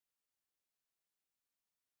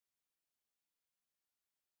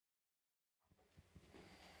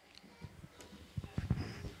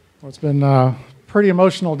Well, it's been a pretty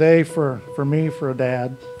emotional day for me, for a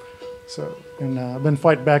dad. And I've been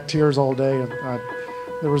fighting back tears all day.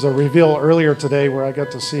 There was a reveal earlier today where I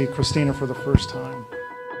got to see Christina for the first time.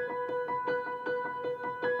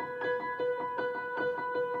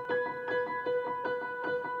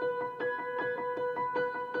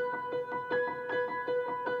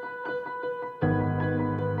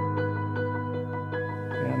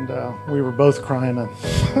 And we were both crying.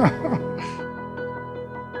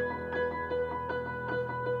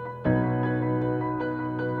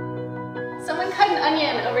 Someone cut an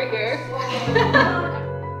onion over here.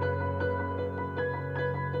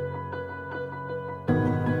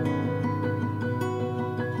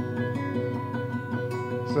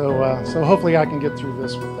 So hopefully I can get through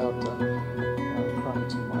this without crying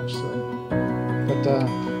too much.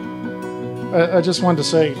 But I just wanted to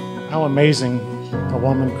say how amazing a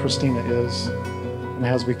woman Christina is and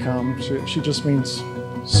has become. She just means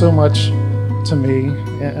so much to me,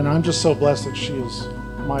 and I'm just so blessed that she is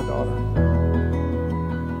my daughter.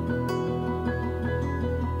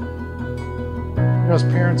 You know, as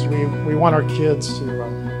parents, we want our kids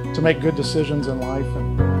to make good decisions in life,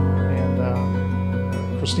 and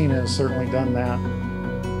Christina has certainly done that.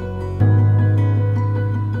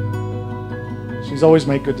 She's always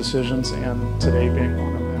made good decisions, and today being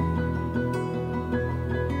one of them.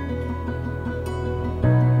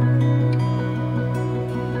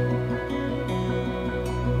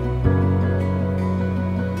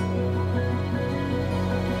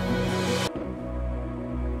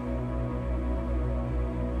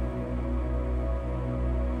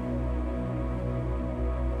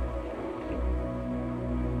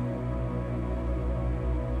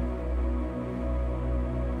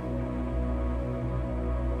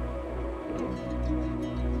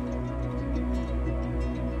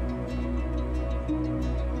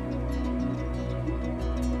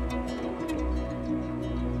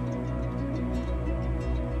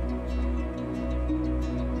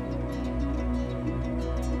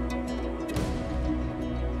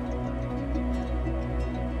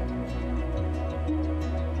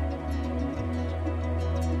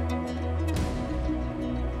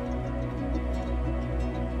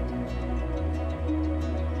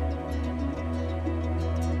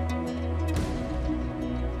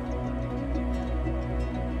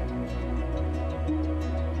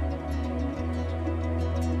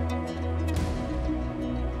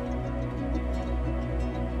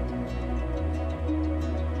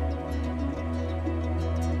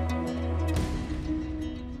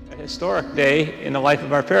 Historic day in the life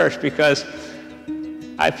of our parish, because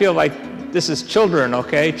I feel like this is children,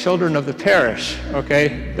 okay? Children of the parish,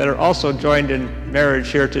 okay? That are also joined in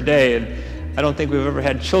marriage here today. And I don't think we've ever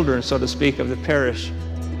had children, so to speak, of the parish.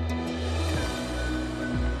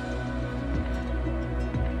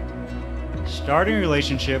 Starting a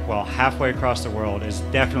relationship while halfway across the world is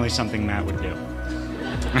definitely something Matt would do.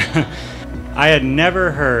 I had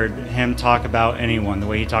never heard him talk about anyone the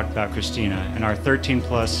way he talked about Christina in our 13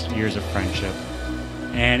 plus years of friendship.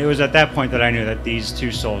 And it was at that point that I knew that these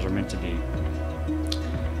two souls were meant to be.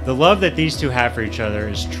 The love that these two have for each other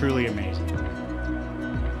is truly amazing.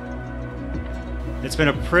 It's been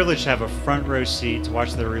a privilege to have a front row seat to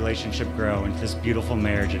watch their relationship grow into this beautiful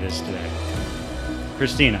marriage it is today.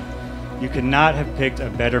 Christina, you could not have picked a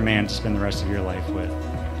better man to spend the rest of your life with.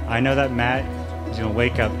 I know that Matt is going to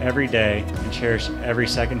wake up every day and cherish every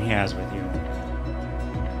second he has with you.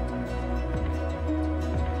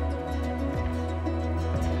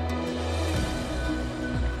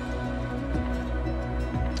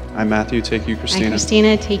 I, Matthew, take you, Christina. I,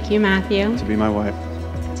 Christina, take you, Matthew, to be my wife.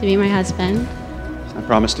 to be my husband. I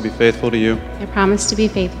promise to be faithful to you I promise to be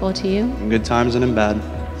faithful to you in good times and in bad,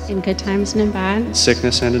 in good times and in bad, in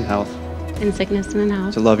sickness and in health, in sickness and in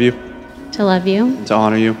health, to love you to love you and to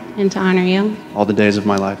honor you and to honor you. all the days of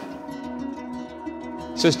my life.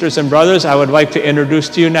 Sisters and brothers, I would like to introduce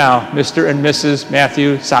to you now Mr. and Mrs.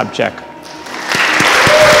 Matthew Sobczak.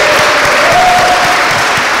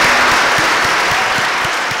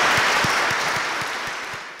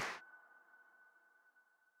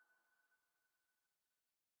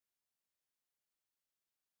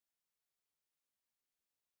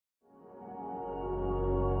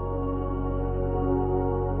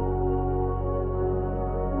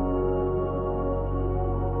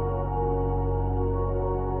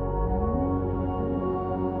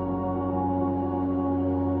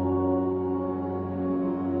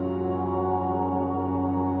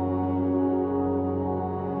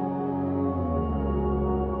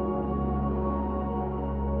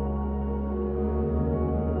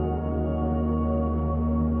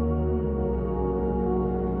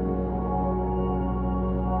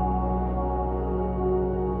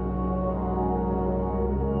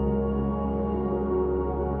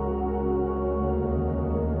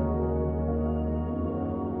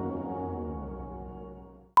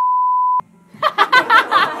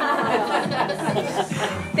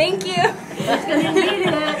 Thank you. It's gonna need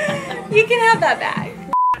it. You can have that bag.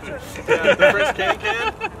 The first can?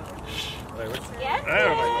 Yes. I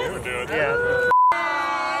don't know what you were doing. Yeah.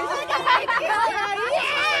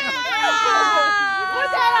 Put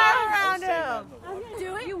that arm around him. Do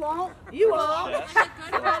it. You won't. You won't.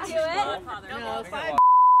 You won't do it. No, fine.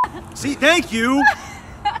 See, thank you.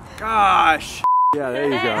 Gosh. Yeah, there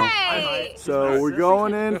you go. Hey. So we're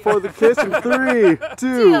going in for the kiss in 3,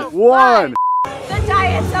 2, 1. The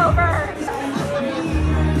diet's over.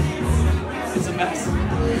 It's a mess.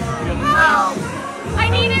 Oh, I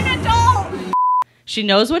need an adult. She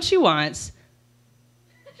knows what she wants,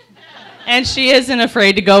 and she isn't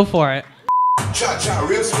afraid to go for it. Cha-cha,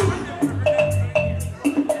 real smooth.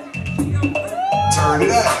 Turn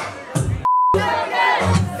it up.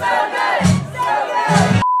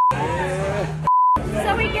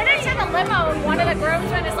 So we get into the limo and one of the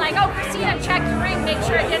groomsmen is like, oh, Christina, check your ring, make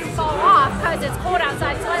sure it didn't fall off because it's cold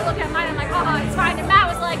outside. So I look at mine, I'm like, haha, it's fine. And Matt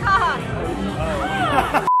was like, haha.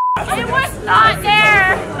 It was not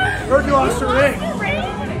there. Heard you lost your ring. Oh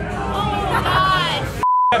my God.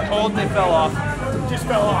 Got cold and they fell off. Just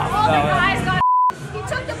fell off. All the guys got. He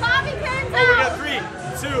took the bobby pins out. We got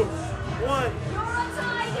 3, 2, 1.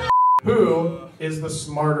 Who is the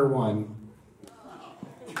smarter one?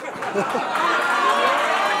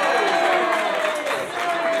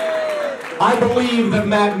 I believe that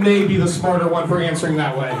Matt may be the smarter one for answering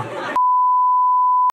that way.